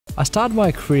I started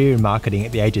my career in marketing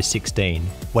at the age of 16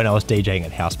 when I was DJing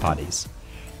at house parties.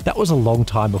 That was a long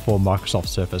time before Microsoft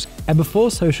Surface, and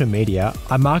before social media,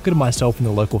 I marketed myself in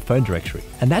the local phone directory,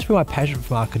 and that's where my passion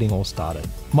for marketing all started.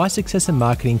 My success in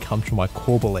marketing comes from my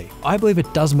core belief. I believe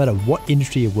it doesn't matter what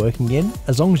industry you're working in,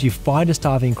 as long as you find a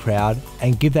starving crowd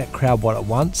and give that crowd what it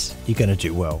wants, you're going to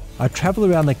do well. I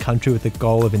travel around the country with the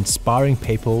goal of inspiring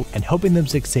people and helping them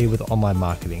succeed with online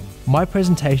marketing. My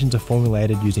presentations are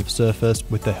formulated using Surface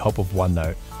with the help of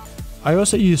OneNote. I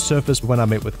also use Surface when I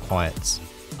meet with clients.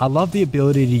 I love the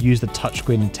ability to use the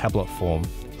touchscreen in tablet form,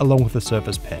 along with the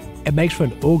Surface Pen. It makes for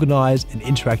an organized and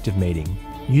interactive meeting.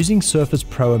 Using Surface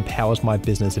Pro empowers my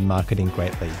business in marketing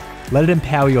greatly. Let it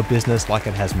empower your business like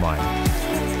it has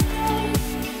mine.